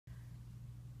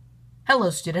Hello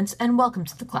students and welcome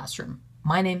to the classroom.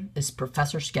 My name is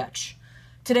Professor Sketch.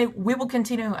 Today we will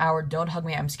continue our Don't Hug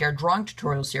Me I'm Scared drawing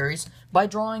tutorial series by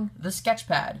drawing the sketch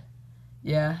pad.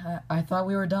 Yeah, I thought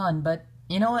we were done, but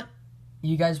you know what?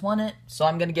 You guys want it, so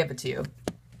I'm gonna give it to you.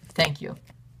 Thank you.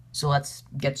 So let's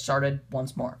get started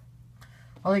once more.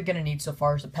 All you're gonna need so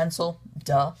far is a pencil,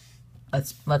 duh.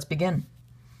 Let's begin.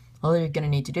 All you're gonna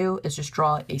need to do is just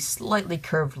draw a slightly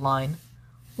curved line,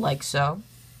 like so.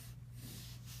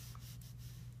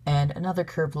 And another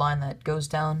curved line that goes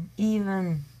down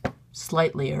even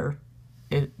slightlier.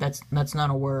 That's not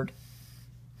a word.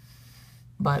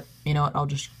 But you know what, I'll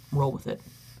just roll with it.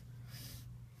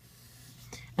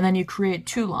 And then you create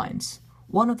two lines.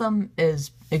 One of them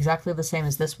is exactly the same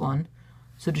as this one,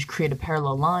 so just create a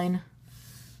parallel line.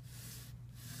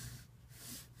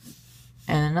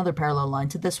 And another parallel line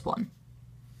to this one.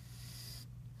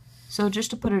 So just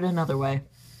to put it another way,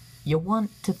 you want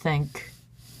to think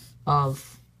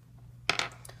of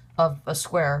a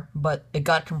square, but it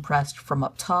got compressed from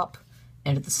up top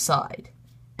and to the side.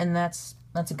 And that's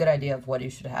a good idea of what you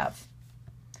should have.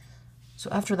 So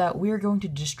after that, we're going to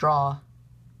just draw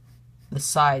the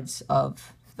sides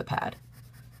of the pad.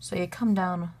 So you come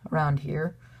down around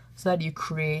here so that you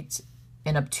create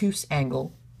an obtuse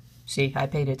angle. See, I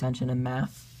paid attention in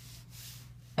math.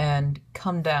 And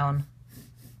come down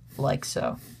like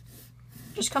so.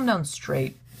 Just come down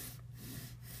straight,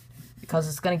 because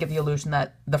it's going to give the illusion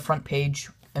that the front page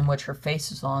in which her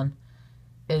face is on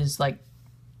is like,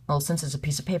 well, since it's a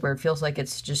piece of paper, it feels like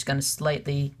it's just going to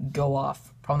slightly go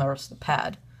off from the rest of the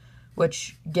pad,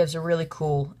 which gives a really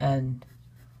cool and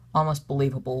almost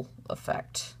believable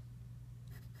effect.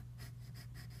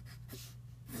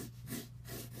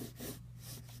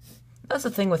 That's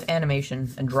the thing with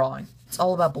animation and drawing. It's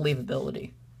all about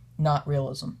believability, not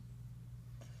realism.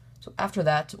 So after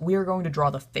that, we are going to draw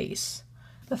the face.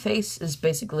 The face is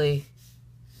basically,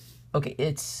 okay,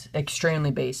 it's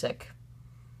extremely basic.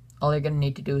 All you're going to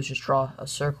need to do is just draw a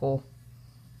circle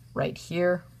right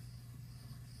here.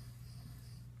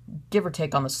 Give or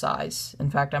take on the size.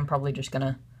 In fact, I'm probably just going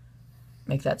to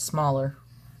make that smaller.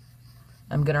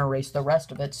 I'm going to erase the rest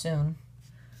of it soon.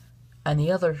 And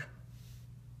the other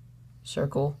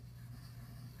circle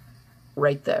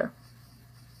right there.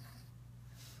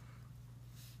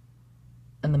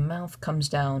 And the mouth comes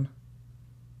down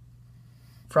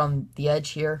from the edge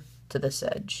here to this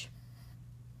edge.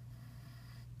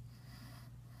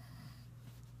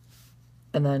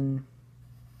 And then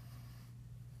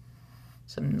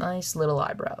some nice little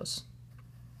eyebrows.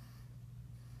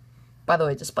 By the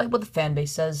way, despite what the fanbase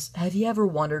says, have you ever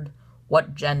wondered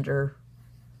what gender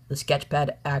the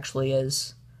sketchpad actually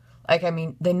is? Like, I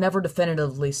mean, they never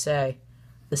definitively say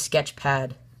the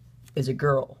sketchpad is a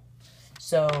girl.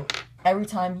 So every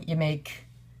time you make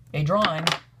a drawing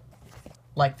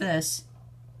like this,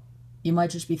 you might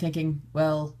just be thinking,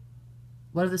 well,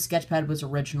 what if the sketchpad was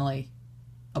originally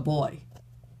a boy?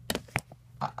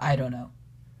 I don't know.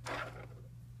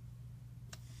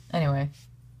 Anyway,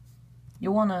 you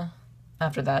wanna,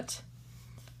 after that,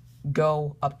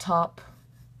 go up top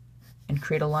and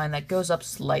create a line that goes up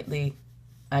slightly,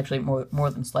 actually more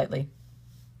than slightly,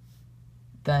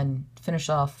 then finish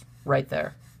off right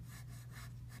there,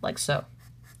 like so.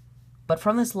 But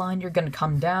from this line, you're gonna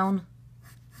come down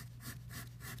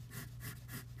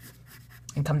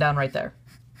and come down right there.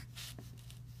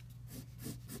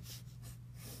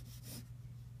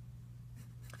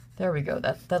 There we go,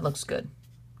 that looks good.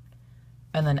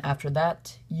 And then after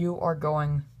that, you are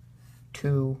going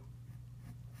to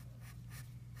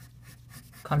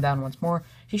come down once more.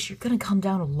 You're gonna come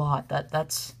down a lot.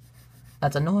 That's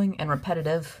annoying and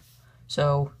repetitive,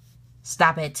 so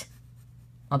stop it.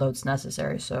 Although it's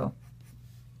necessary, so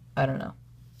I don't know.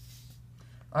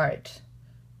 Alright,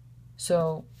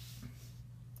 so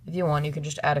if you want, you can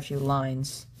just add a few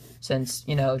lines, since,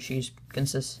 you know, she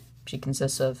consists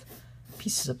of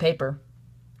pieces of paper.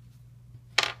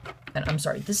 And I'm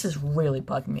sorry, this is really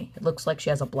bugging me. It looks like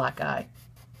she has a black eye.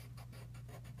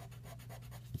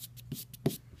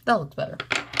 That looks better.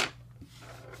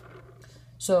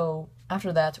 So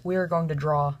after that, we are going to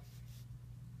draw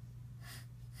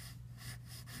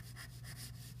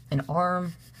an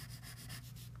arm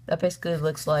that basically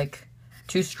looks like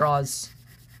two straws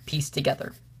pieced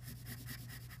together.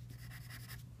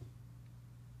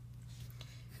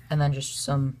 And then just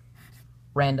some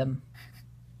random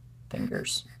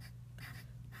fingers.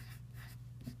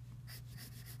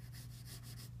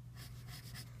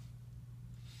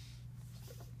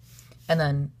 And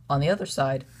then on the other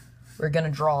side, we're going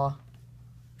to draw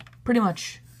pretty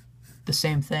much the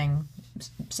same thing,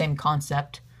 same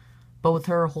concept, but with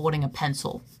her holding a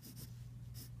pencil.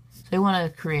 So you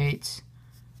want to create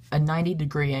a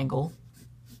 90-degree angle,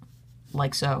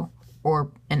 like so,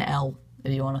 or an L,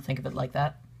 if you want to think of it like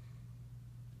that.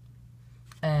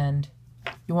 And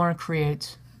you want to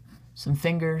create some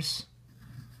fingers,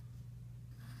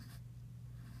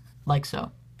 like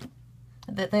so.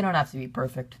 They don't have to be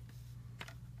perfect.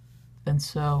 And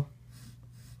so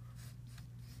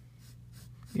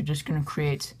you're just going to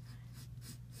create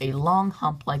a long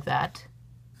hump like that.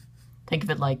 Think of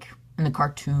it like in the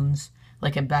cartoons,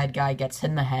 like a bad guy gets hit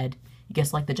in the head. He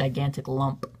gets like the gigantic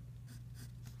lump.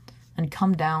 And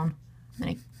come down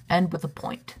and end with a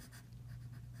point.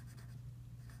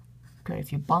 Create a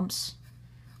few bumps.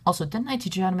 Also, didn't I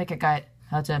teach you how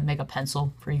to make a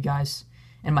pencil for you guys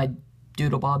in my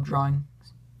doodle bob drawing?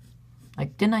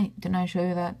 Like, didn't I show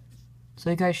you that? So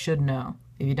you guys should know.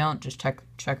 If you don't, just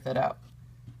check that out.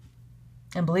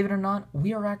 And believe it or not,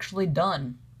 we are actually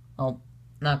done. Well,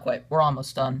 not quite. We're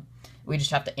almost done. We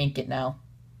just have to ink it now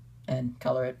and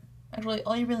color it. Actually,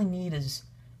 all you really need is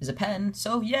a pen.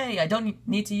 So yay! I don't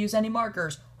need to use any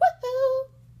markers. Woohoo!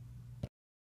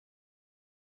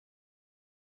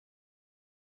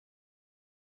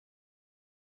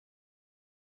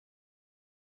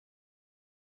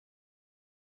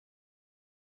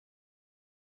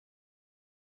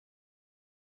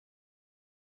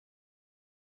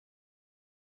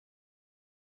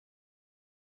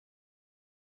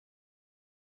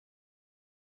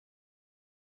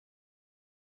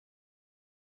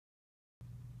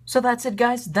 So that's it,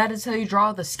 guys. That is how you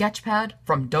draw the sketchpad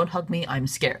from Don't Hug Me, I'm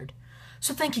Scared.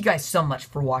 So thank you guys so much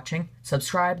for watching.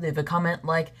 Subscribe, leave a comment,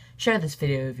 like, share this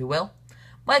video if you will.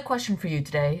 My question for you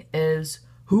today is,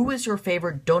 who is your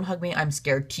favorite Don't Hug Me, I'm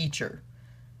Scared teacher?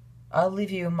 I'll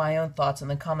leave you my own thoughts in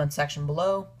the comment section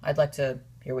below. I'd like to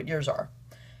hear what yours are.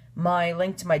 My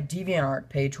link to my DeviantArt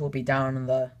page will be down in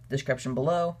the description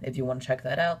below if you want to check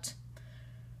that out.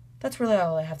 That's really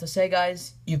all I have to say,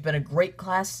 guys. You've been a great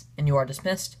class, and you are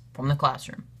dismissed from the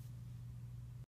classroom.